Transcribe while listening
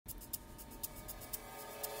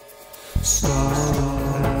And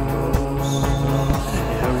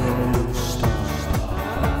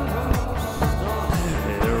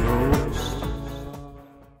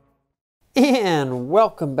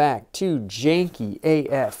welcome back to Janky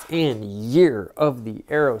AF and Year of the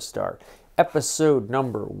Aerostar, episode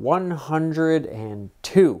number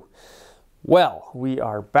 102. Well, we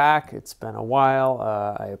are back. It's been a while.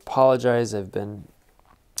 I apologize. I've been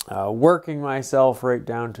working myself right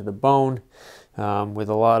down to the bone with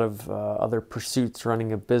a lot of other pursuits,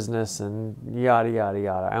 running a business and yada, yada,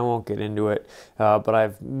 yada. I won't get into it, but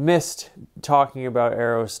I've missed talking about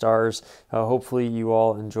Aerostars. Hopefully you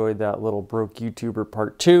all enjoyed that little Broke YouTuber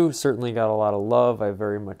part 2. Certainly got a lot of love. I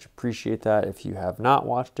very much appreciate that. If you have not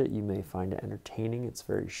watched it, you may find it entertaining. It's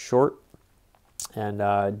very short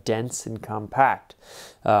and dense and compact.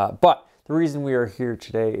 But the reason we are here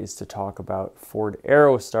today is to talk about Ford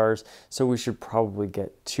Aerostars, so we should probably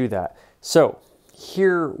get to that. So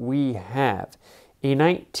here we have a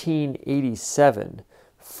 1987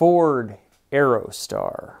 Ford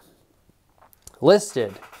Aerostar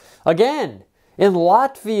listed again in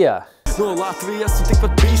Latvia.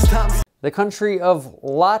 The country of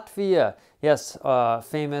Latvia. Yes,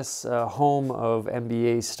 famous home of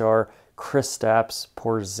NBA star Kristaps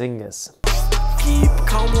Porzingis.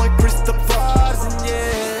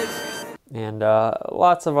 And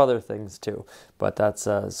lots of other things too, but that's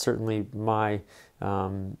certainly my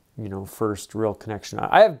first real connection.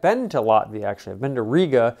 I have been to Latvia, actually. I've been to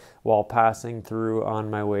Riga while passing through on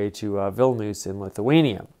my way to Vilnius in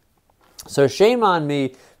Lithuania. So shame on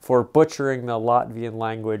me for butchering the Latvian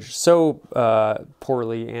language so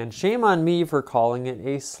poorly, and shame on me for calling it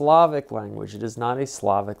a Slavic language. It is not a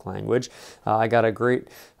Slavic language. I got a great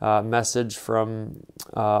message from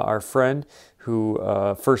our friend who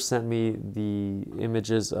first sent me the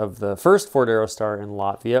images of the first Ford Aerostar in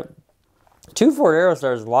Latvia. 2 Ford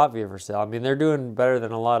Aerostars in Latvia for sale. I mean, they're doing better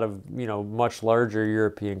than a lot of, much larger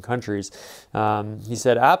European countries. He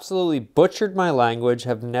said, absolutely butchered my language,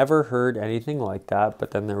 have never heard anything like that. But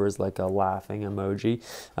then there was like a laughing emoji.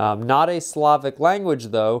 Not a Slavic language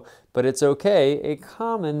though, but it's okay, a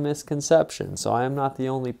common misconception. So I am not the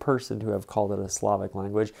only person to have called it a Slavic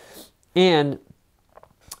language. And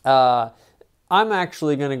I'm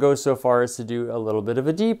actually going to go so far as to do a little bit of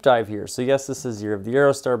a deep dive here. So yes, this is Year of the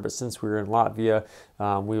Aerostar, but since we're in Latvia,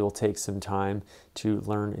 we will take some time to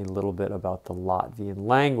learn a little bit about the Latvian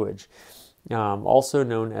language. Also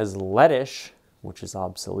known as Lettish, which is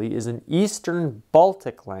obsolete, is an Eastern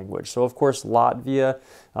Baltic language. So of course, Latvia,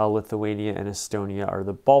 Lithuania, and Estonia are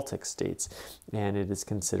the Baltic states, and it is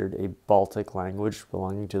considered a Baltic language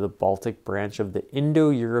belonging to the Baltic branch of the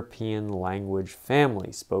Indo-European language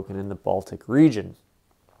family, spoken in the Baltic region.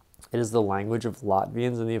 It is the language of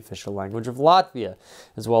Latvians and the official language of Latvia,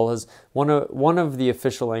 as well as one of the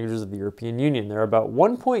official languages of the European Union. There are about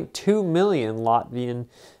 1.2 million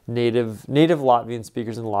native Latvian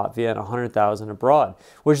speakers in Latvia and 100,000 abroad,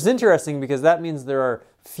 which is interesting because that means there are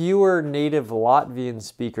fewer native Latvian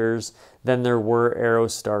speakers than there were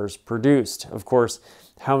Aerostars produced. Of course,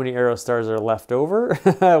 how many Aerostars are left over?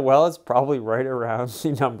 Well, it's probably right around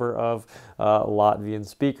the number of Latvian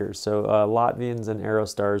speakers. So Latvians and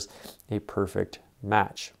Aerostars, a perfect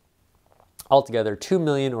match. Altogether, 2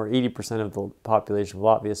 million or 80% of the population of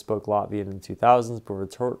Latvia spoke Latvian in the 2000s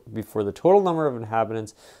before the total number of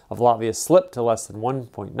inhabitants of Latvia slipped to less than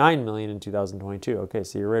 1.9 million in 2022. Okay,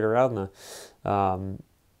 so you're right around the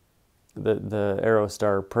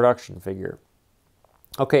Aerostar production figure.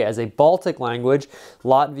 Okay, as a Baltic language,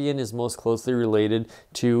 Latvian is most closely related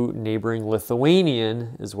to neighboring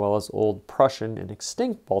Lithuanian, as well as Old Prussian and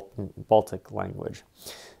extinct Baltic language.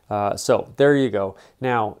 So there you go.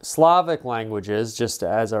 Now, Slavic languages, just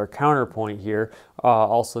as our counterpoint here,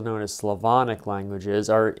 also known as Slavonic languages,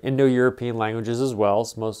 are Indo-European languages as well,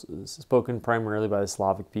 most spoken primarily by the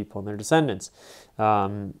Slavic people and their descendants.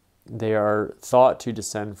 They are thought to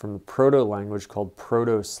descend from the proto-language called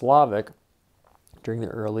Proto-Slavic during the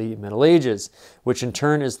early Middle Ages, which in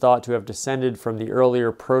turn is thought to have descended from the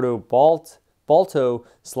earlier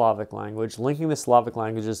Balto-Slavic language, linking the Slavic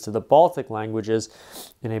languages to the Baltic languages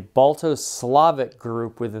in a Balto-Slavic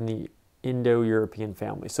group within the Indo-European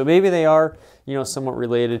family. So maybe they are, somewhat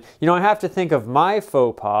related. I have to think of my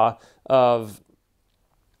faux pas of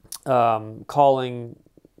calling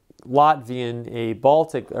Latvian a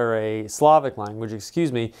Baltic or a Slavic language,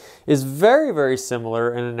 is very, very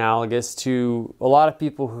similar and analogous to a lot of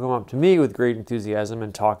people who come up to me with great enthusiasm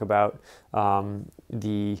and talk about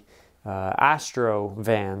the Astro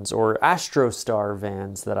vans or Aerostar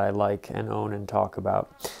vans that I like and own and talk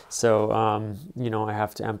about. So, I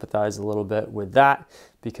have to empathize a little bit with that.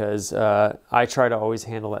 because I try to always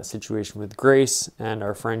handle that situation with grace, and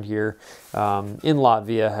our friend here in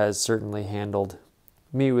Latvia has certainly handled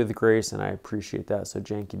me with grace, and I appreciate that. So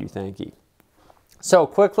Janky do thanky. So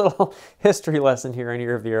quick little history lesson here on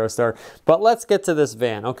Year of the Aerostar, but let's get to this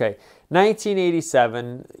van. Okay,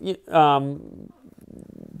 1987,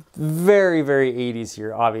 very, very 80s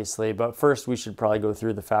here, obviously, but first we should probably go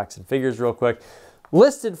through the facts and figures real quick.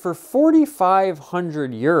 Listed for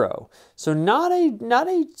 4,500 euro. So not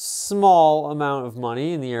a small amount of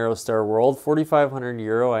money in the Aerostar world. 4,500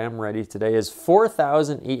 euro, I am ready today, is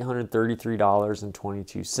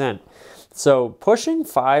 $4,833.22. So pushing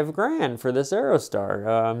 $5,000 for this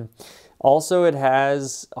Aerostar. Also, it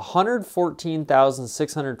has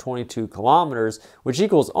 114,622 kilometers, which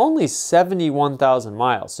equals only 71,000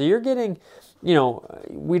 miles. So you're getting, you know,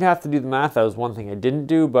 we'd have to do the math. That was one thing I didn't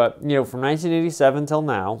do, but, you know, from 1987 till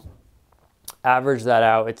now, average that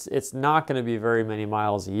out, it's not going to be very many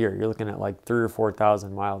miles a year. You're looking at like 3,000 or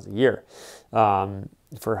 4,000 miles a year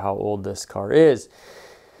for how old this car is.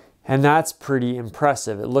 And that's pretty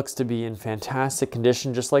impressive. It looks to be in fantastic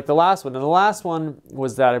condition, just like the last one. And the last one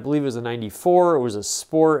was that, I believe it was a 94. It was a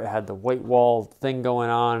sport. It had the white wall thing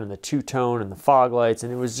going on and the two-tone and the fog lights,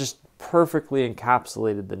 and it was just perfectly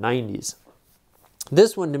encapsulated the 90s.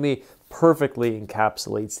 This one, to me, perfectly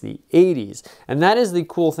encapsulates the 80s. And that is the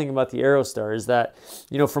cool thing about the Aerostar, is that,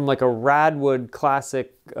 you know, from like a Radwood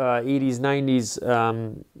classic 80s,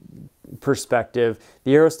 90s perspective,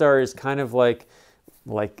 the Aerostar is kind of like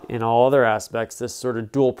in all other aspects, this sort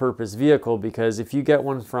of dual purpose vehicle, because if you get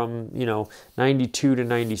one from, you know, 92 to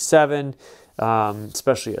 97,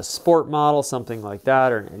 especially a sport model, something like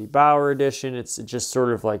that, or an Eddie Bauer edition, it just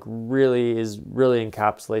sort of like really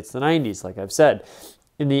encapsulates the 90s, like I've said.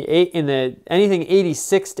 In the anything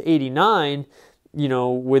 86 to 89, you know,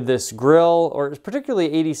 with this grille, or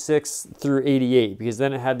particularly 86 through 88, because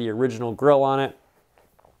then it had the original grille on it.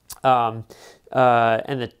 And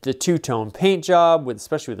the two-tone paint job,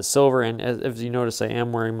 especially with the silver, and as you notice, I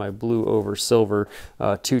am wearing my blue over silver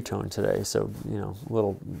two-tone today. So, you know,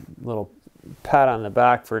 little pat on the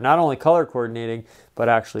back for not only color coordinating, but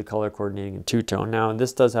actually color coordinating in two-tone. Now,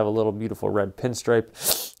 this does have a little beautiful red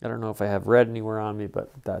pinstripe. I don't know if I have red anywhere on me, but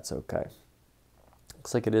that's okay.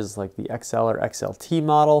 Looks like it is like the XL or XLT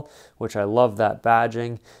model, which I love that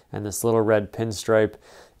badging and this little red pinstripe.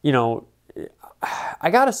 You know, I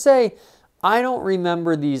gotta say, I don't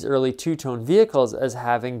remember these early two-tone vehicles as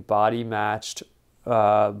having body-matched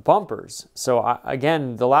bumpers. So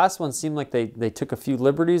again, the last one seemed like they took a few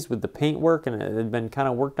liberties with the paintwork, and it had been kind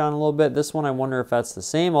of worked on a little bit. This one, I wonder if that's the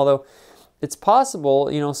same, although it's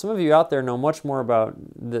possible. You know, some of you out there know much more about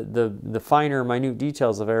the finer, minute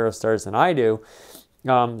details of Aerostars than I do.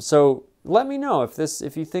 So let me know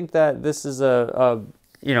if you think that this is a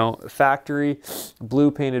you know, factory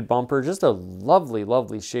blue painted bumper, just a lovely,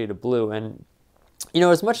 lovely shade of blue. And, you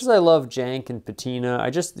know, as much as I love Jank and patina,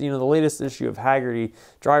 you know, the latest issue of Haggerty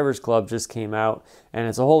Drivers Club just came out, and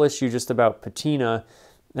it's a whole issue just about patina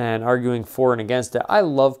and arguing for and against it. I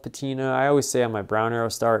love patina. I always say on my brown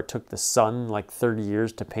Aerostar, it took the sun like 30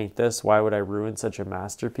 years to paint this. Why would I ruin such a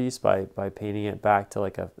masterpiece by painting it back to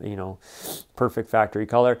like a, you know, perfect factory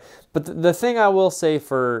color? But the thing I will say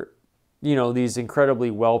for, you know, these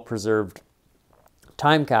incredibly well-preserved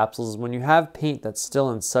time capsules, when you have paint that's still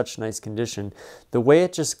in such nice condition, the way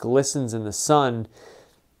it just glistens in the sun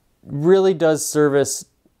really does service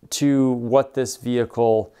to what this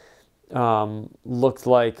vehicle looked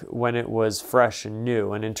like when it was fresh and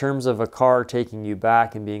new. And in terms of a car taking you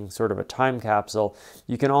back and being sort of a time capsule,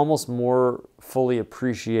 you can almost more fully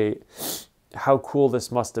appreciate how cool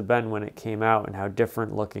this must have been when it came out, and how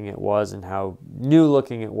different looking it was, and how new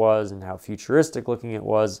looking it was, and how futuristic looking it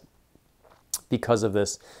was because of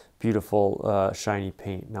this beautiful shiny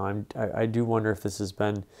paint. Now I do wonder if this has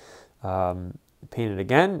been painted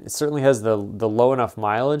again. It certainly has the low enough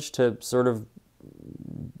mileage to sort of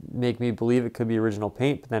make me believe it could be original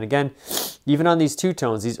paint. But then again, even on these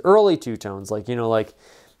two-tones, these early two-tones, like, you know, like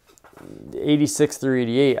 86 through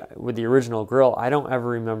 88 with the original grille, I don't ever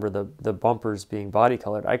remember the bumpers being body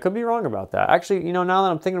colored. I could be wrong about that. Actually, you know, now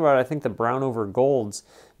that I'm thinking about it, I think the brown over golds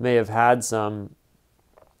may have had some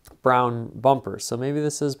brown bumpers. So maybe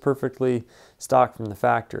this is perfectly stock from the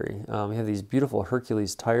factory. We have these beautiful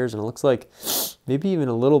Hercules tires, and it looks like maybe even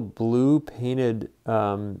a little blue painted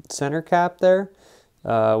center cap there.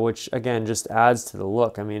 Which again just adds to the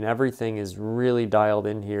look. I mean, everything is really dialed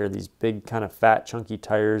in here. These big kind of fat chunky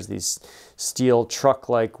tires, these steel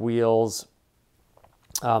truck-like wheels,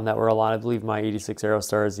 that were a lot. I believe my 86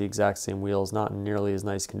 Aerostar is the exact same wheels, not in nearly as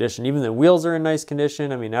nice condition. Even the wheels are in nice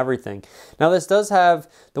condition. I mean, everything. Now, this does have,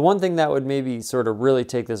 the one thing that would maybe sort of really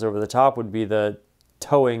take this over the top would be the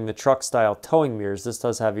towing, the truck style towing mirrors. This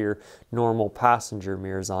does have your normal passenger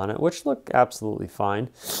mirrors on it, which look absolutely fine.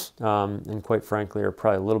 And quite frankly, are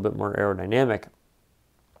probably a little bit more aerodynamic.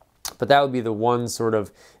 But that would be the one sort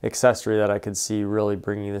of accessory that I could see really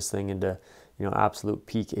bringing this thing into, you know, absolute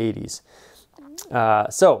peak 80s.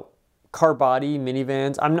 So car body,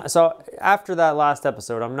 minivans. So after that last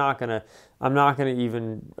episode, I'm not gonna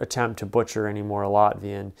even attempt to butcher any more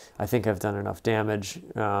Latvian. I think I've done enough damage.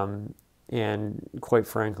 And quite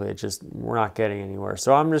frankly, we're not getting anywhere.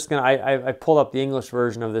 So I'm just gonna, I pulled up the English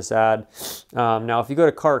version of this ad. Now, if you go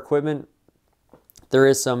to car equipment, there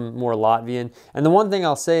is some more Latvian. And the one thing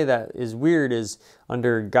I'll say that is weird is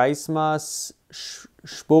under Gaismas,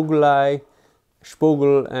 Spogulai,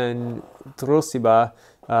 Spogul, and Trosiba,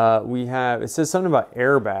 we have, it says something about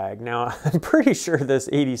airbag. Now, I'm pretty sure this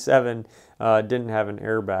 87 didn't have an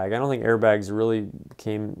airbag. I don't think airbags really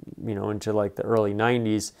came, you know, into like the early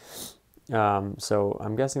 90s. So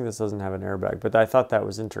I'm guessing this doesn't have an airbag, but I thought that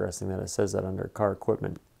was interesting that it says that under car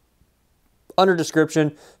equipment. Under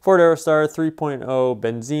description, Ford Aerostar 3.0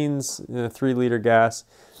 benzines, 3-liter gas.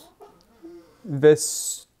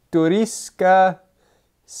 Vestoriska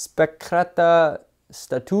Spectrata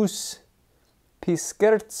Status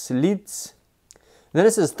Piskerts Lids. Then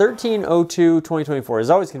it says 13/02/2024. It's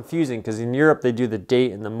always confusing because in Europe they do the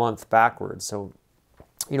date and the month backwards. So,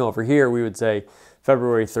 you know, over here we would say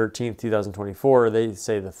February 13th, 2024. They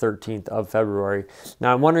say the 13th of February.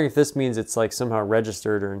 Now I'm wondering if this means it's like somehow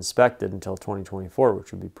registered or inspected until 2024,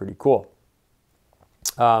 which would be pretty cool.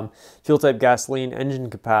 Fuel type gasoline, engine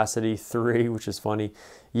capacity 3, which is funny.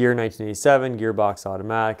 Year 1987, gearbox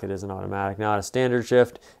automatic. It is an automatic, not a standard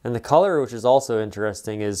shift. And the color, which is also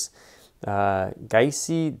interesting, is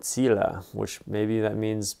Gaisi Tsila, which maybe that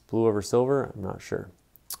means blue over silver. I'm not sure.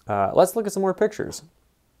 Let's look at some more pictures.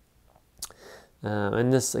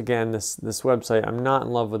 And this, again, this website, I'm not in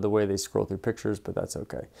love with the way they scroll through pictures, but that's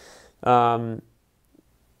okay.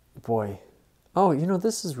 Boy. Oh, you know,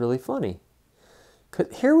 this is really funny.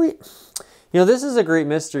 You know, this is a great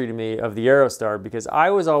mystery to me of the Aerostar, because I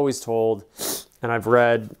was always told, and I've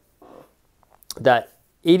read, that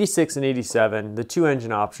 86 and 87, the two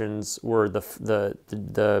engine options were the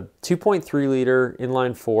 2.3 liter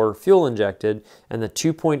inline 4 fuel injected and the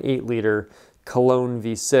 2.8 liter Cologne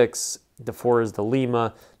V6. The 4 is the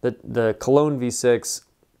Lima. The Cologne V6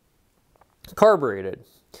 carbureted.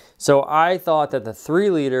 So I thought that the 3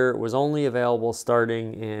 liter was only available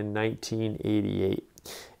starting in 1988.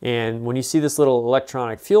 And when you see this little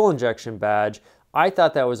electronic fuel injection badge, I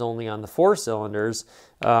thought that was only on the 4 cylinders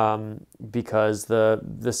because the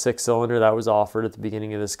 6-cylinder that was offered at the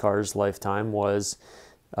beginning of this car's lifetime was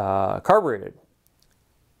carbureted.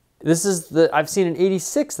 This is I've seen an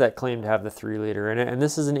 86 that claimed to have the 3 liter in it, and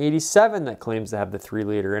this is an 87 that claims to have the 3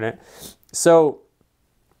 liter in it. So,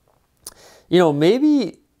 you know,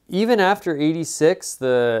 maybe even after 86,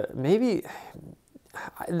 maybe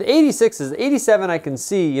the 86 is 87. I can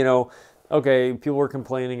see, you know, okay, people were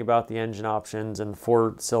complaining about the engine options and the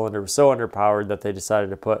 4-cylinder was so underpowered that they decided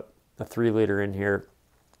to put a 3 liter in here.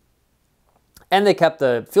 And they kept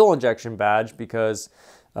the fuel injection badge because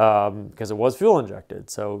it was fuel injected,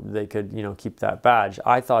 so they could, you know, keep that badge.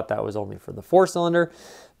 I thought that was only for the 4-cylinder,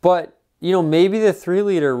 but, you know, maybe the 3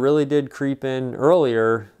 liter really did creep in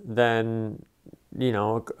earlier than, you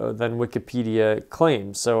know, than Wikipedia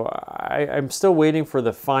claims. So I'm still waiting for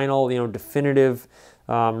the final, you know, definitive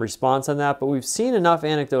response on that, but we've seen enough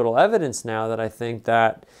anecdotal evidence now that I think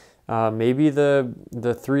that maybe the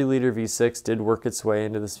 3 liter V6 did work its way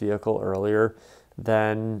into this vehicle earlier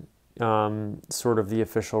than sort of the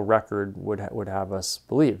official record would have us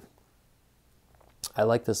believe. I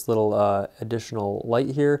like this little additional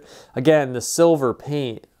light here. Again, the silver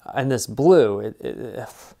paint and this blue,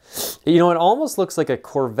 you know, it almost looks like a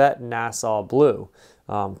Corvette Nassau blue.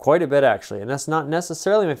 Quite a bit, actually. And that's not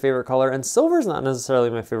necessarily my favorite color, and silver is not necessarily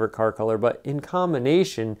my favorite car color, but in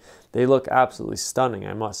combination, they look absolutely stunning,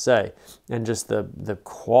 I must say. And just the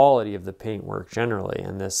quality of the paintwork generally,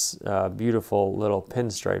 and this beautiful little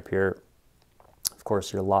pinstripe here. Of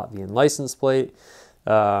course, your Latvian license plate.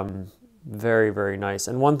 Very, very nice.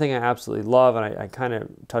 And one thing I absolutely love, and I kind of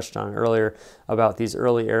touched on it earlier about these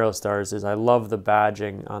early Aerostars, is I love the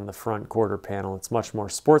badging on the front quarter panel. It's much more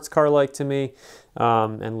sports car-like to me.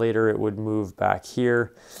 And later it would move back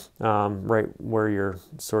here, right where your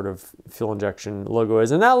sort of fuel injection logo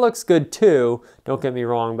is. And that looks good too, don't get me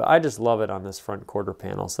wrong, but I just love it on this front quarter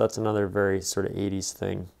panel. So that's another very sort of 80s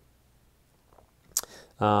thing.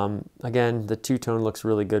 Again, the two-tone looks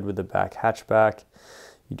really good with the back hatchback.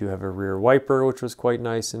 You do have a rear wiper, which was quite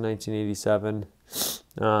nice in 1987.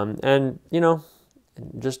 And, you know,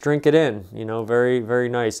 just drink it in, you know, very, very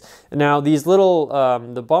nice. And now these little,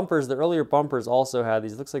 the bumpers, the earlier bumpers also had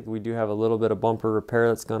these. Looks like we do have a little bit of bumper repair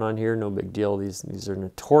that's gone on here. No big deal. These are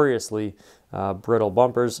notoriously brittle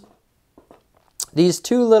bumpers. These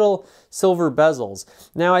two little silver bezels.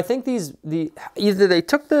 Now I think either they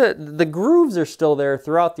took the grooves are still there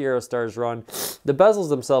throughout the Aerostar's run. The bezels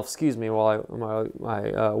themselves, excuse me, while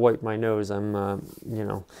I wipe my nose. I'm you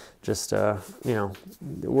know, just you know,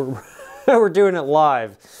 we're doing it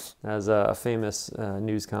live, as a famous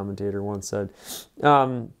news commentator once said.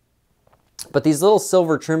 But these little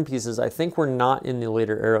silver trim pieces, I think, were not in the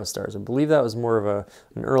later Aerostars. I believe that was more of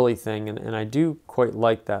an early thing, and I do quite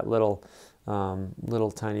like that little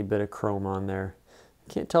tiny bit of chrome on there.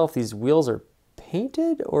 I can't tell if these wheels are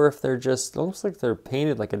painted or if they're just, almost like they're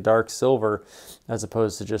painted like a dark silver as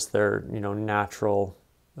opposed to just their, you know, natural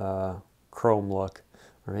chrome look.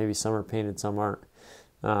 Or maybe some are painted, some aren't.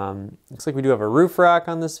 Looks like we do have a roof rack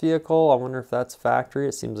on this vehicle. I wonder if that's factory.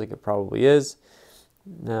 It seems like it probably is.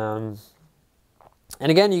 And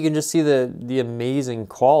again, you can just see the amazing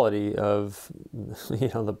quality of, you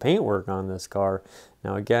know, the paintwork on this car.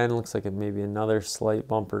 Now again, looks like it may be another slight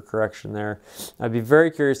bumper correction there. I'd be very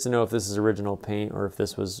curious to know if this is original paint or if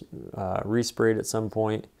this was resprayed at some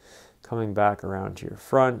point. Coming back around to your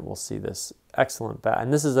front, we'll see this excellent back.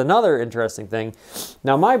 And this is another interesting thing.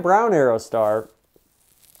 Now my brown Aerostar,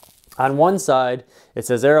 on one side it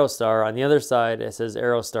says Aerostar, on the other side it says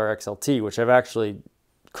Aerostar XLT, which I've actually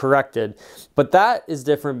corrected, but that is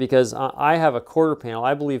different because I have a quarter panel.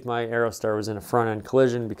 I believe my Aerostar was in a front end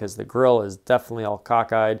collision because the grille is definitely all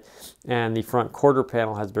cockeyed and the front quarter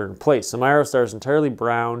panel has been replaced. So my Aerostar is entirely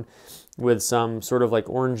brown with some sort of like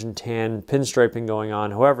orange and tan pinstriping going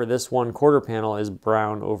on. However, this one quarter panel is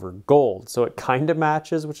brown over gold, so it kind of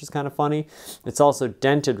matches, which is kind of funny. It's also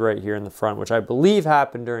dented right here in the front, which I believe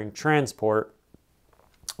happened during transport,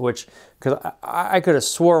 which, because I could have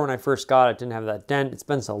swore when I first got it, didn't have that dent. It's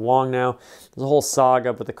been so long now. There's a whole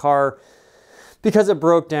saga, but the car, because it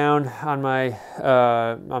broke down on my,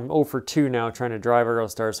 I'm 0 for 2 now trying to drive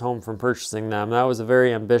Aerostars home from purchasing them. That was a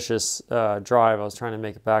very ambitious drive. I was trying to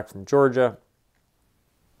make it back from Georgia.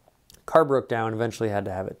 Car broke down, eventually had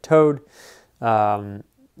to have it towed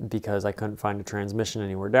because I couldn't find a transmission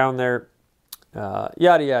anywhere down there.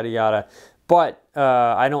 Yada, yada, yada. But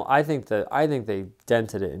I think they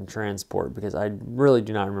dented it in transport because I really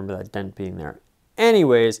do not remember that dent being there.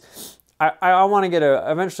 Anyways, I want to get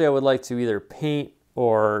eventually I would like to either paint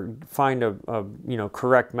or find a you know,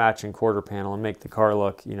 correct matching quarter panel and make the car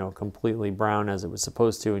look, you know, completely brown as it was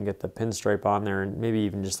supposed to and get the pinstripe on there and maybe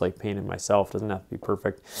even just like paint it myself. Doesn't have to be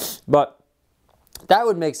perfect. But that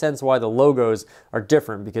would make sense why the logos are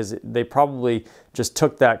different, because they probably just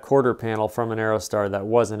took that quarter panel from an Aerostar that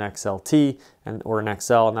was an XLT or an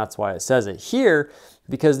XL, and that's why it says it here.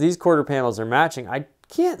 Because these quarter panels are matching, I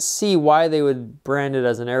can't see why they would brand it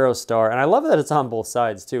as an Aerostar, and I love that it's on both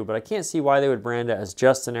sides too, but I can't see why they would brand it as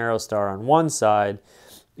just an Aerostar on one side,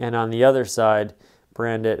 and on the other side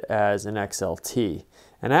brand it as an XLT.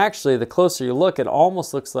 And actually, the closer you look, it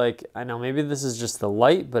almost looks like, I know maybe this is just the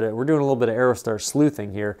light, but we're doing a little bit of Aerostar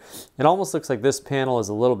sleuthing here. It almost looks like this panel is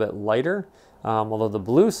a little bit lighter, although the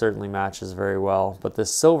blue certainly matches very well. But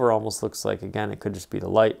this silver almost looks like, again, it could just be the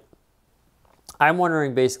light. I'm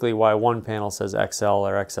wondering basically why one panel says XL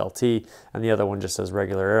or XLT and the other one just says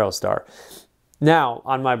regular Aerostar. Now,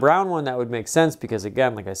 on my brown one, that would make sense because,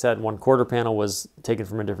 again, like I said, one quarter panel was taken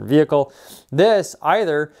from a different vehicle. This,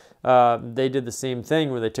 either they did the same thing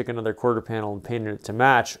where they took another quarter panel and painted it to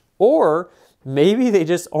match, or maybe they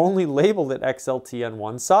just only labeled it XLT on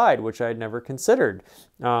one side, which I had never considered.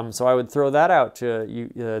 So I would throw that out to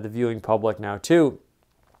the viewing public now, too.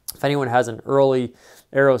 If anyone has an early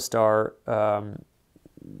Aerostar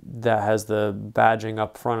that has the badging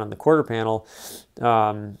up front on the quarter panel,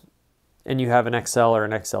 and you have an XL or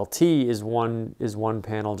an XLT, is one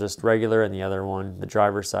panel just regular and the other one, the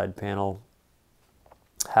driver's side panel,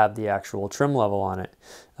 have the actual trim level on it.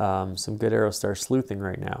 Some good Aerostar sleuthing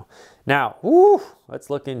right now. Now, whoo,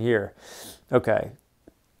 let's look in here. Okay,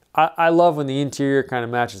 I love when the interior kind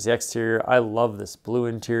of matches the exterior. I love this blue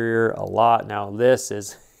interior a lot. Now this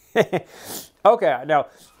is, okay, now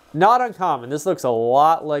not uncommon. This looks a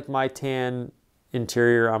lot like my tan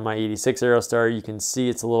interior on my 86 Aerostar. You can see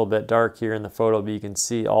it's a little bit dark here in the photo, but you can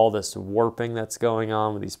see all this warping that's going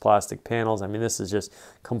on with these plastic panels. I mean, this is just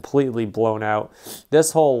completely blown out.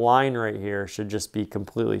 This whole line right here should just be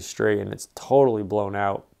completely straight, and it's totally blown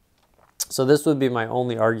out. So this would be my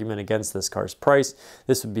only argument against this car's price.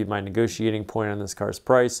 This would be my negotiating point on this car's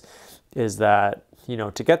price, is that, you know,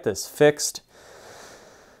 to get this fixed,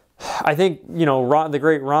 I think, you know, the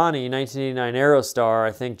great Ronnie, 1989 Aerostar,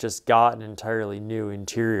 I think just got an entirely new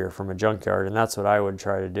interior from a junkyard, and that's what I would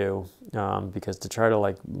try to do, because to try to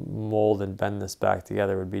like mold and bend this back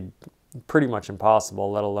together would be pretty much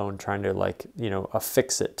impossible, let alone trying to like, you know,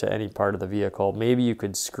 affix it to any part of the vehicle. Maybe you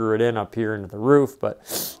could screw it in up here into the roof,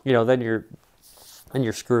 but, you know, then you're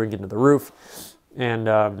screwing into the roof,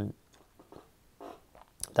 and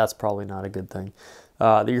that's probably not a good thing.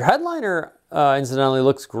 Your headliner, incidentally,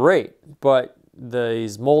 looks great, but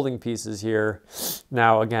these molding pieces here,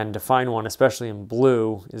 now again, to find one, especially in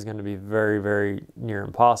blue, is going to be very, very near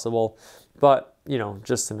impossible. But, you know,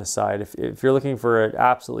 just an aside, if you're looking for an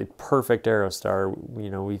absolutely perfect Aerostar, you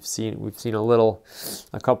know, we've seen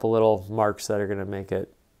a couple little marks that are going to make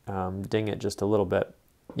it ding it just a little bit.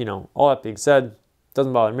 You know, all that being said,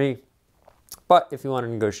 doesn't bother me. But if you want to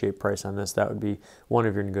negotiate price on this, that would be one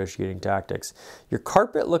of your negotiating tactics. Your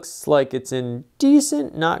carpet looks like it's in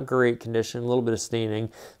decent, not great condition, a little bit of staining.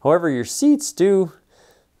 However, your seats do,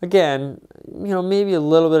 again, you know, maybe a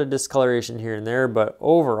little bit of discoloration here and there, but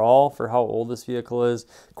overall, for how old this vehicle is,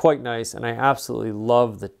 quite nice. And I absolutely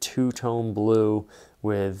love the two-tone blue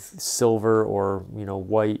with silver or, you know,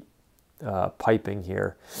 white piping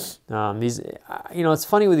here. These, you know, it's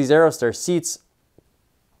funny with these Aerostar seats.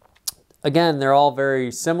 Again, they're all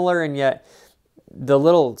very similar, and yet the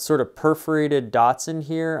little sort of perforated dots in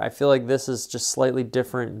here, I feel like this is just slightly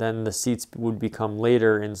different than the seats would become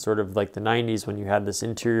later in sort of like the 90s when you had this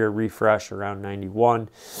interior refresh around 91,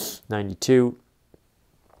 92.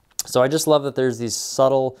 So I just love that there's these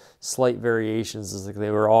subtle, slight variations. It's like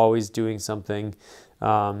they were always doing something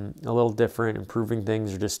a little different, improving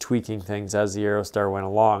things or just tweaking things as the Aerostar went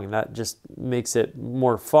along, and that just makes it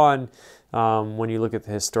more fun. When you look at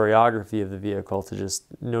the historiography of the vehicle, to just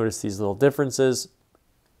notice these little differences.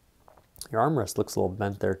 Your armrest looks a little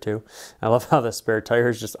bent there too. I love how the spare tire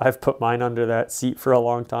is just, I've put mine under that seat for a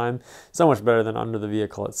long time. So much better than under the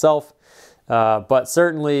vehicle itself. But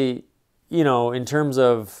certainly, you know, in terms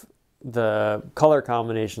of the color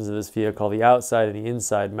combinations of this vehicle, the outside and the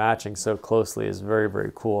inside matching so closely is very,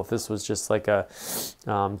 very cool. If this was just like a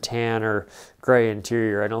tan or gray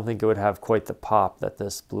interior, I don't think it would have quite the pop that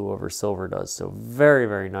this blue over silver does. So very,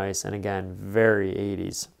 very nice. And again, very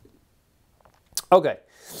 80s. Okay,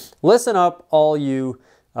 listen up, all you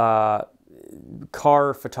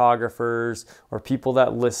car photographers or people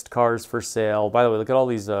that list cars for sale. By the way, look at all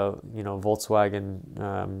these, you know,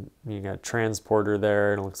 Volkswagen, you got a Transporter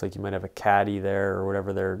there, and it looks like you might have a Caddy there or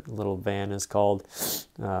whatever their little van is called.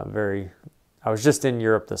 I was just in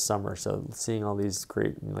Europe this summer, so seeing all these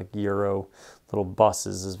great like Euro little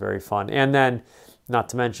buses is very fun. And then, not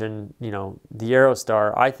to mention, you know, the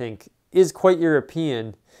Aerostar, I think, is quite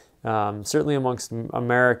European, certainly amongst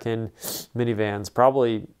American minivans,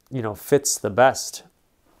 probably, you know, fits the best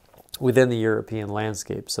within the European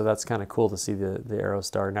landscape. So that's kind of cool to see the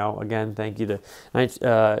Aerostar. Now, again, thank you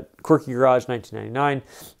to Quirky Garage 1999,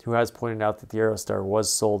 who has pointed out that the Aerostar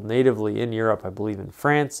was sold natively in Europe, I believe in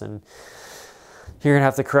France, and you're going to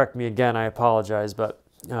have to correct me again, I apologize, but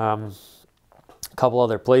a couple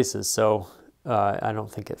other places. So I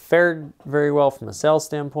don't think it fared very well from a sales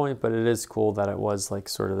standpoint, but it is cool that it was like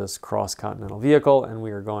sort of this cross-continental vehicle, and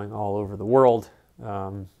we are going all over the world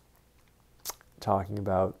talking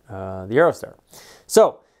about the Aerostar.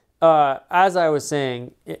 So, as I was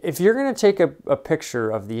saying, if you're going to take a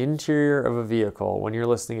picture of the interior of a vehicle when you're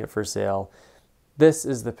listing it for sale, this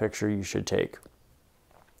is the picture you should take.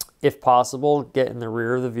 If possible, get in the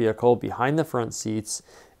rear of the vehicle, behind the front seats,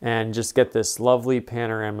 and just get this lovely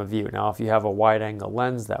panorama view. Now, if you have a wide-angle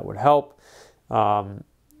lens, that would help.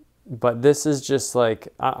 But this is just like,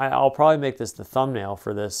 I'll probably make this the thumbnail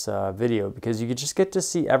for this video, because you could just get to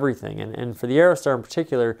see everything. And for the Aerostar in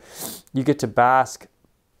particular, you get to bask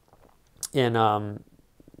in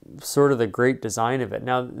sort of the great design of it.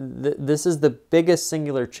 Now, this is the biggest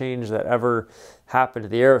singular change that ever happened to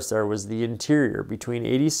the Aerostar, was the interior. Between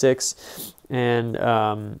 86 and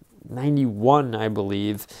 91, I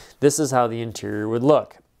believe, this is how the interior would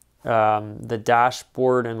look. The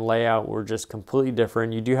dashboard and layout were just completely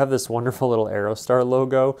different. You do have this wonderful little Aerostar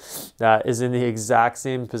logo that is in the exact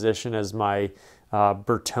same position as my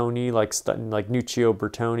Bertoni, like Nuccio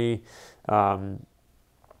Bertoni,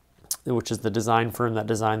 which is the design firm that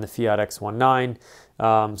designed the Fiat X19.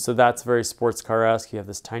 So that's very sports car-esque. You have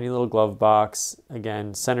this tiny little glove box.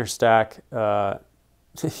 Again, center stack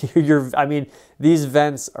I mean, these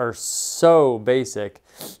vents are so basic,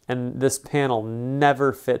 and this panel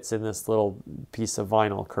never fits in this little piece of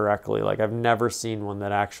vinyl correctly. Like, I've never seen one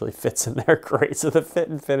that actually fits in there great. So the fit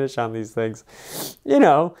and finish on these things, you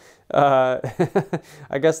know,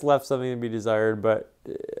 I guess left something to be desired. But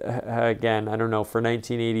again, I don't know, for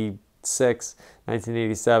 1986,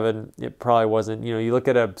 1987, it probably wasn't, you know, you look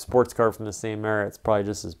at a sports car from the same era, it's probably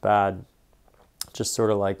just as bad. Just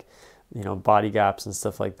sort of like, you know, body gaps and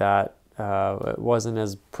stuff like that. It wasn't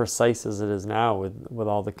as precise as it is now with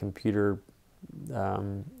all the computer,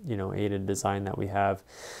 you know, aided design that we have.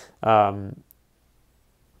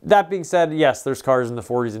 That being said, yes, there's cars in the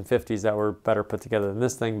 40s and 50s that were better put together than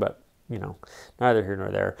this thing, but, you know, neither here nor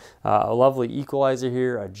there. A lovely equalizer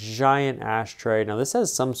here, a giant ashtray. Now, this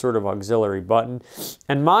has some sort of auxiliary button.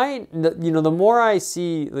 And mine, you know, the more I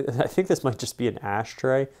see, I think this might just be an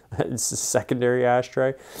ashtray. It's a secondary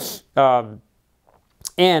ashtray.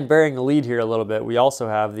 And bearing the lead here a little bit, we also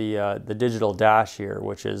have the digital dash here,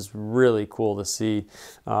 which is really cool to see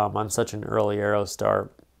on such an early Aerostar.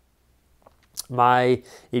 My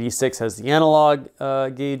 86 has the analog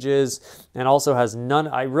gauges and also has none.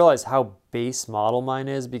 I realize how base model mine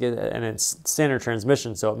is because, and it's standard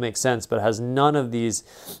transmission, so it makes sense, but it has none of these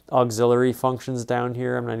auxiliary functions down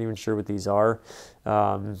here. I'm not even sure what these are.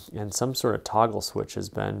 And some sort of toggle switch has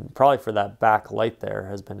been, probably for that back light there,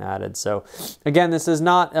 has been added. So again, this is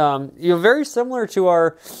not, you know, very similar to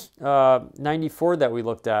our 94 that we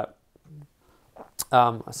looked at.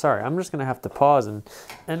 Sorry, I'm just going to have to pause and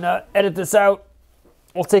edit this out.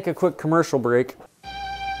 We'll take a quick commercial break.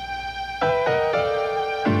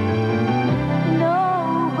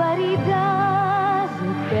 Nobody does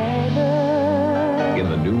it better. In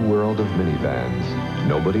the new world of minivans,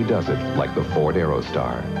 nobody does it like the Ford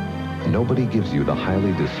Aerostar. Nobody gives you the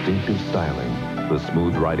highly distinctive styling, the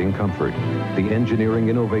smooth riding comfort, the engineering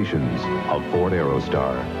innovations of Ford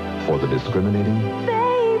Aerostar for the discriminating.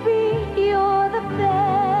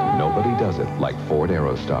 Nobody does it like Ford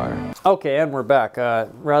Aerostar. Okay, and we're back.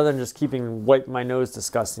 Rather than just wipe my nose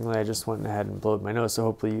disgustingly, I just went ahead and blowed my nose, so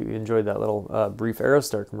hopefully you enjoyed that little brief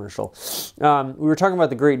Aerostar commercial. We were talking about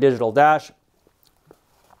the great digital dash.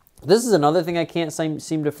 This is another thing I can't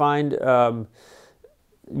seem to find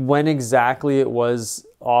when exactly it was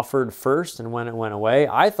offered first and when it went away.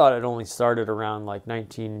 I thought it only started around like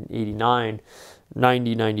 1989,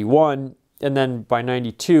 90, 91, and then by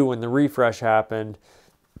 92 when the refresh happened,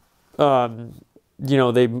 you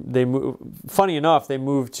know, they moved, funny enough, they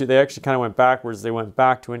actually kind of went backwards. They went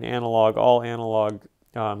back to an analog, all analog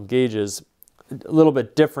gauges, a little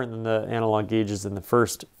bit different than the analog gauges in the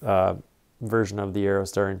first version of the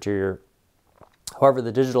Aerostar interior. However,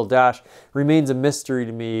 the digital dash remains a mystery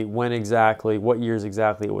to me what years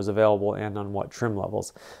exactly it was available and on what trim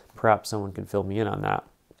levels. Perhaps someone could fill me in on that.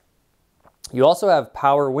 You also have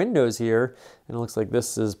power windows here, and it looks like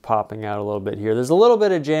this is popping out a little bit here. There's a little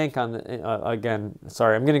bit of jank on the, again,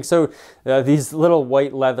 sorry, I'm getting so, these little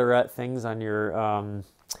white leatherette things on your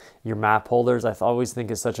map holders, I always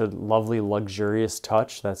think is such a lovely, luxurious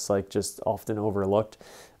touch that's like just often overlooked.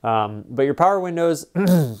 But your power windows,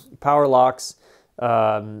 power locks,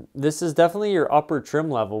 this is definitely your upper trim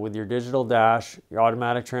level with your digital dash, your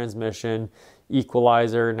automatic transmission,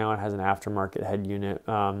 equalizer. Now it has an aftermarket head unit.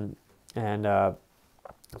 And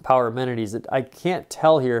power amenities. I can't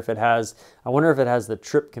tell here if it has, I wonder if it has the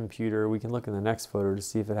trip computer. We can look in the next photo to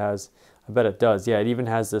see if it has, I bet it does. Yeah, it even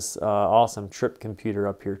has this awesome trip computer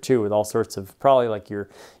up here too with all sorts of, probably like your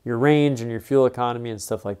range and your fuel economy and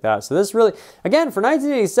stuff like that. So this really, again, for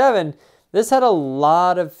 1987, this had a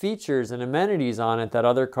lot of features and amenities on it that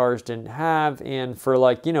other cars didn't have. And for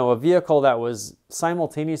like, you know, a vehicle that was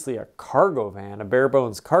simultaneously a cargo van, a bare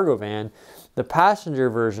bones cargo van, the passenger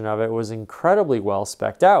version of it was incredibly well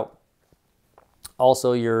spec'd out.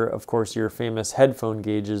 Also, of course, your famous headphone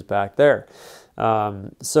gauges back there.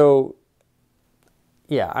 So,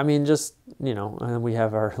 yeah, I mean, just, you know, and we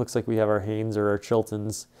have looks like we have our Haynes or our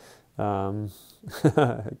Chiltons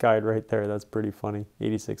guide right there. That's pretty funny,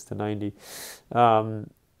 86 to 90.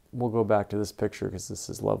 We'll go back to this picture because this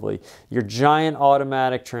is lovely. Your giant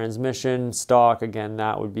automatic transmission stock, again,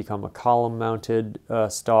 that would become a column-mounted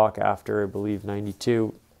stock after, I believe,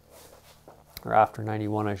 92, or after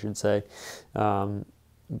 91, I should say.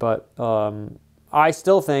 But I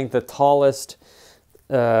still think the tallest,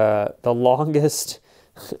 the longest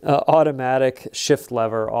automatic shift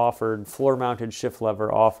lever offered, floor-mounted shift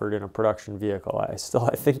lever offered in a production vehicle. I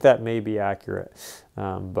think that may be accurate,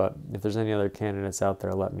 but if there's any other candidates out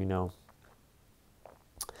there, let me know.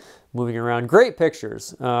 Moving around, great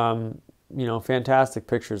pictures. you know, fantastic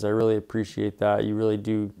pictures. I really appreciate that. You really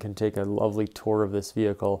can take a lovely tour of this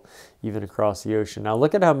vehicle, even across the ocean. Now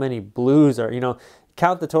look at how many blues are, you know,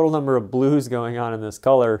 count the total number of blues going on in this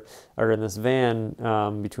color, or in this van,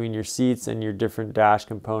 between your seats and your different dash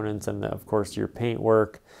components, and of course your paint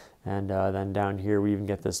work. And then down here we even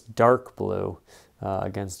get this dark blue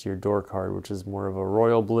against your door card, which is more of a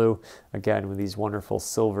royal blue, again with these wonderful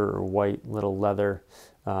silver or white little leather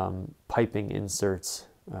piping inserts.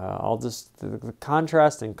 All just the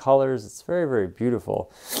contrast in colors, it's very, very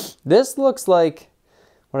beautiful. This looks like,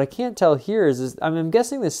 what I can't tell here is I'm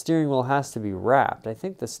guessing the steering wheel has to be wrapped. I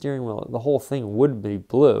think the steering wheel, the whole thing would be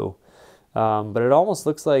blue, but it almost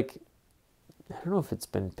looks like, I don't know if it's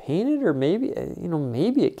been painted, or maybe, you know,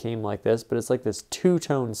 maybe it came like this, but it's like this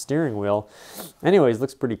two-tone steering wheel. Anyways,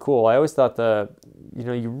 looks pretty cool. I always thought you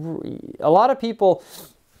know, a lot of people,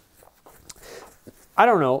 I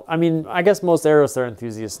don't know, I mean, I guess most Aerostar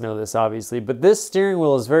enthusiasts know this, obviously, but this steering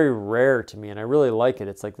wheel is very rare to me, and I really like it.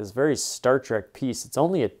 It's like this very Star Trek piece. It's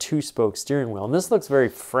only a two-spoke steering wheel, and this looks very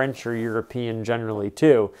French or European generally,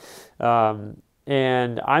 too.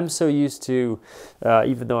 And I'm so used to,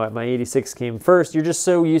 even though my 86 came first, you're just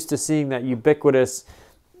so used to seeing that ubiquitous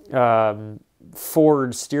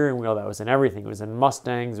Ford steering wheel that was in everything. It was in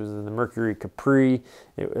Mustangs, it was in the Mercury Capri,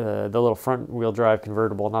 the little front-wheel drive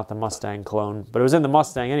convertible, not the Mustang clone, but it was in the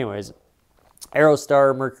Mustang anyways.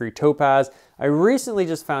 Aerostar, Mercury Topaz. I recently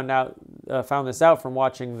just found this out from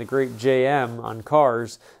watching the great JM on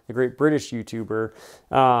Cars, the great British YouTuber,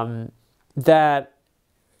 that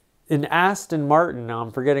in Aston Martin, now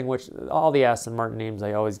I'm forgetting all the Aston Martin names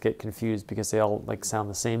I always get confused because they all like sound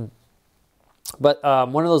the same. But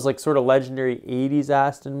one of those like sort of legendary 80s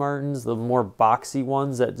Aston Martins, the more boxy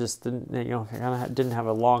ones that just didn't, you know, kind of didn't have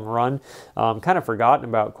a long run, kind of forgotten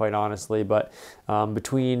about, quite honestly. But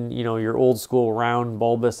between, you know, your old school round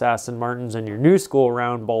bulbous Aston Martins and your new school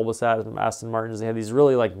round bulbous Aston Martins, they had these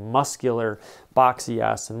really like muscular boxy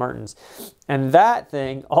Aston Martins. And that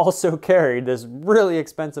thing also carried, this really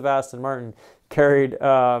expensive Aston Martin carried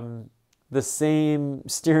the same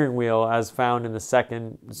steering wheel as found in the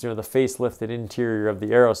second, you know, the facelifted interior of the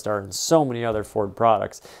Aerostar and so many other Ford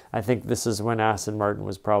products. I think this is when Aston Martin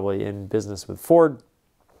was probably in business with Ford,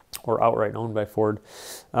 or outright owned by Ford.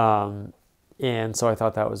 And so I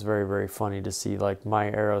thought that was very, very funny to see like my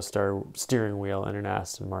Aerostar steering wheel in an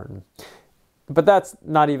Aston Martin. But that's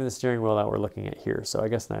not even the steering wheel that we're looking at here, so I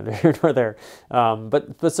guess neither here nor there.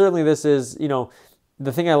 But certainly this is, you know,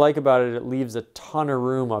 the thing I like about it, it leaves a ton of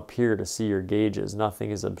room up here to see your gauges. Nothing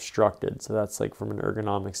is obstructed. So that's like from an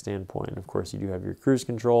ergonomic standpoint. Of course, you do have your cruise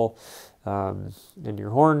control and your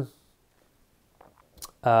horn.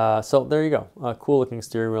 So there you go. A cool looking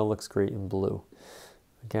steering wheel, looks great in blue.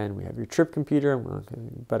 Again, we have your trip computer. I'm going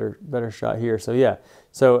to better shot here. So yeah,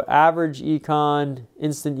 so average econ,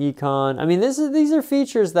 instant econ. I mean, these are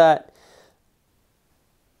features that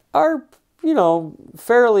are, you know,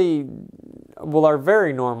 are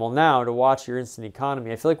very normal now to watch your instant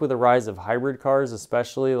economy. I feel like with the rise of hybrid cars,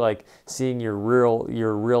 especially, like seeing your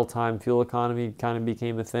real-time fuel economy kind of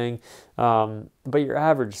became a thing. But your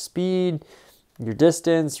average speed, your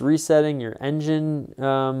distance, resetting your engine,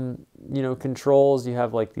 you know, controls. You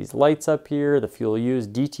have like these lights up here, the fuel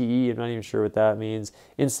used, DTE, I'm not even sure what that means.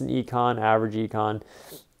 Instant econ, average econ.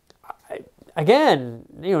 Again,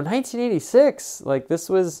 you know, 1986, like this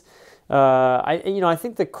was, I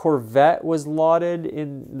think the Corvette was lauded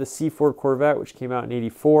in the C4 Corvette, which came out in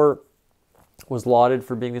 '84, was lauded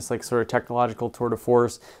for being this like sort of technological tour de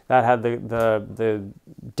force that had the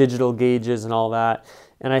digital gauges and all that.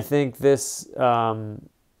 And I think this, the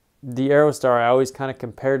Aerostar, I always kind of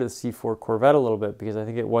compared to the C4 Corvette a little bit because I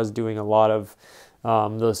think it was doing a lot of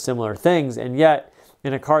those similar things, and yet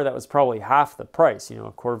in a car that was probably half the price. You know,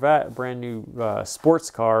 a Corvette, a brand new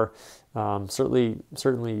sports car,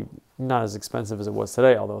 certainly not as expensive as it was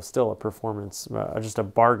today, although still a performance, just a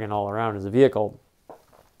bargain all around as a vehicle.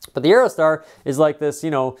 But the Aerostar is like this, you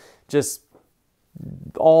know, just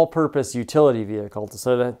all-purpose utility vehicle.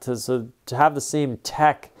 So to have the same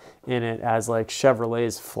tech in it as like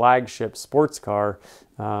Chevrolet's flagship sports car,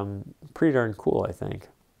 pretty darn cool, I think.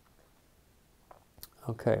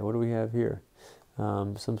 Okay, what do we have here?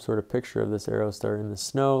 Some sort of picture of this Aerostar in the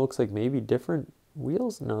snow. Looks like maybe different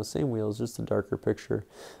wheels? No, same wheels, just a darker picture.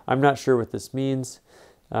 I'm not sure what this means.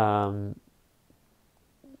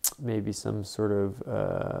 Maybe some sort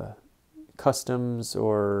of customs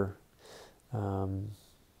or I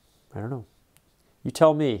don't know. You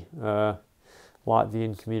tell me,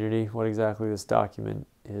 Latvian community, what exactly this document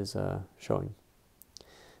is showing.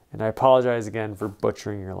 And I apologize again for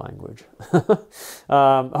butchering your language.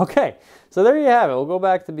 Okay, so there you have it. We'll go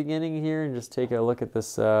back to the beginning here and just take a look at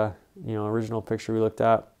this original picture we looked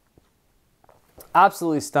at.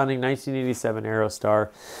 Absolutely stunning 1987 Aerostar.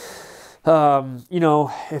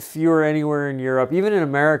 If you were anywhere in Europe, even in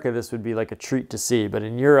America, this would be like a treat to see. But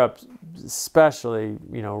in Europe, especially,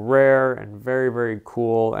 rare and very, very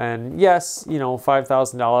cool. And yes,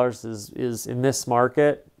 $5,000 is in this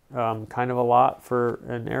market kind of a lot for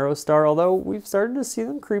an Aerostar. Although we've started to see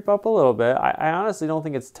them creep up a little bit. I honestly don't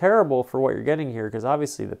think it's terrible for what you're getting here, because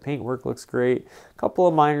obviously the paintwork looks great. A couple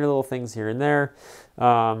of minor little things here and there,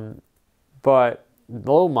 but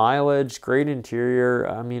low mileage, great interior.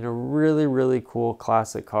 I mean, a really, really cool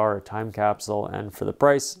classic car, a time capsule, and for the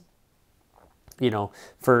price,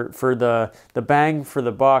 for the bang for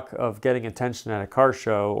the buck of getting attention at a car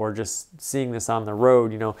show or just seeing this on the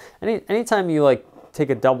road, anytime you like take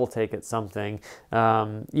a double take at something,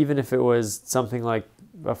 even if it was something like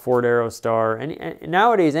a Ford Aerostar, and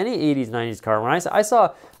nowadays any 80s 90s car. When I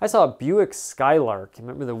saw a Buick Skylark,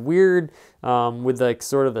 remember the weird with like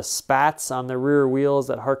sort of the spats on the rear wheels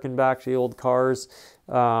that harken back to the old cars,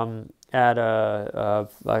 at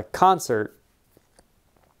a concert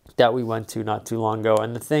that we went to not too long ago.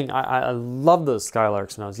 And the thing, I loved those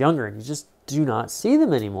Skylarks when I was younger, and you just do not see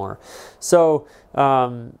them anymore. So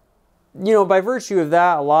by virtue of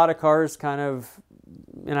that, a lot of cars kind of,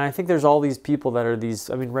 and I think there's all these people that are these,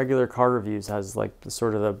 regular car reviews has like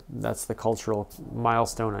that's the cultural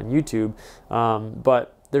milestone on YouTube.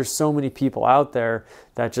 But there's so many people out there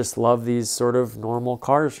that just love these sort of normal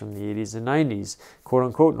cars from the 80s and 90s, quote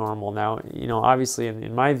unquote normal. Now, obviously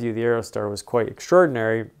in my view, the Aerostar was quite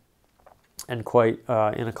extraordinary and quite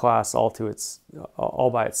in a class all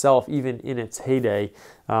by itself, even in its heyday,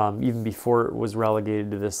 even before it was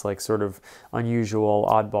relegated to this like sort of unusual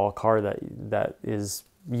oddball car that is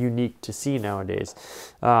unique to see nowadays.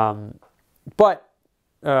 But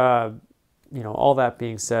all that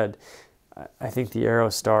being said, I think the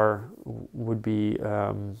Aerostar would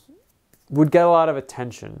get a lot of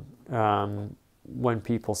attention when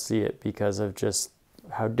people see it, because of just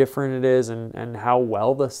how different it is and how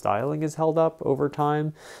well the styling is held up over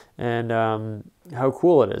time, and how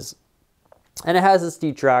cool it is. And it has its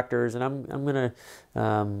detractors, and I'm gonna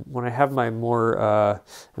when I have my more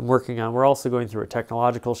I'm working on. We're also going through a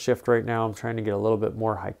technological shift right now. I'm trying to get a little bit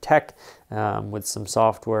more high tech with some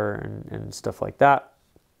software and stuff like that.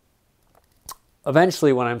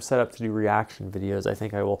 Eventually, when I'm set up to do reaction videos, I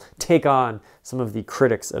think I will take on some of the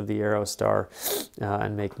critics of the Aerostar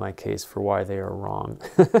and make my case for why they are wrong.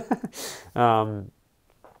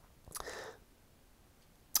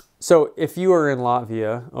 So if you are in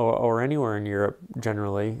Latvia or anywhere in Europe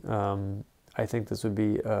generally, I think this would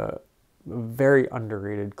be a very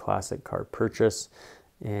underrated classic car purchase,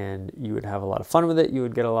 and you would have a lot of fun with it. You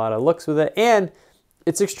would get a lot of looks with it, and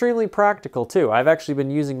it's extremely practical too. I've actually been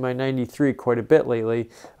using my 93 quite a bit lately.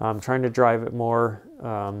 I'm trying to drive it more,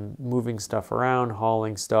 moving stuff around,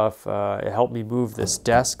 hauling stuff. It helped me move this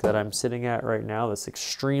desk that I'm sitting at right now, this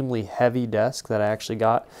extremely heavy desk that I actually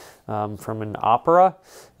got from an opera.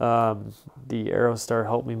 The Aerostar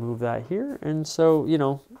helped me move that here. And so,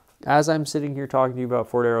 as I'm sitting here talking to you about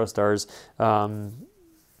Ford Aerostars,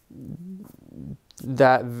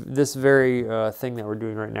 that this very thing that we're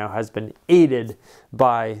doing right now has been aided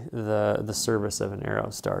by the service of an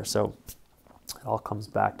Aerostar. So it all comes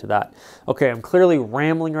back to that. Okay, I'm clearly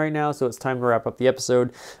rambling right now, so it's time to wrap up the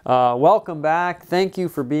episode. Welcome back. Thank you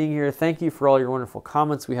for being here. Thank you for all your wonderful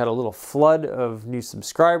comments. We had a little flood of new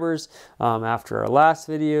subscribers after our last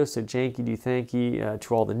video, so Janky do Thanky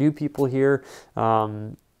to all the new people here.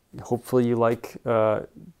 Hopefully you like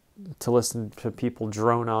to listen to people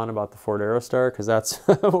drone on about the Ford Aerostar, because that's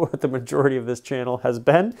what the majority of this channel has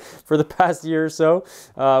been for the past year or so.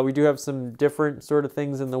 We do have some different sort of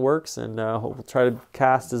things in the works, and we'll try to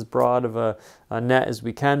cast as broad of a net as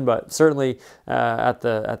we can, but certainly at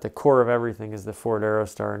the core of everything is the Ford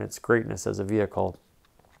Aerostar and its greatness as a vehicle.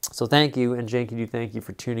 So thank you, and Janky do thank you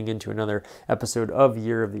for tuning into another episode of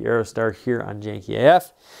Year of the Aerostar here on Janky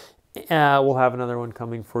AF. We'll have another one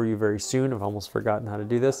coming for you very soon. I've almost forgotten how to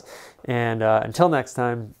do this. And until next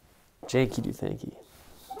time, Janky do Thanky.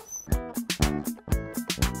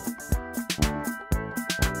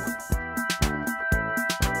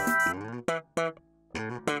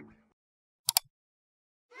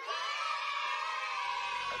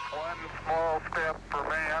 One small step for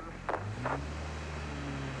man,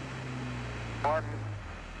 one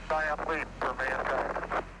giant leap for mankind.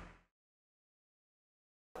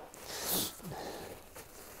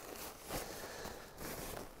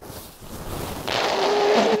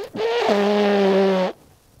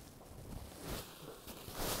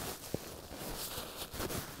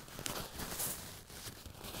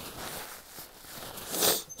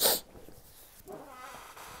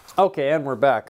 Okay, and we're back.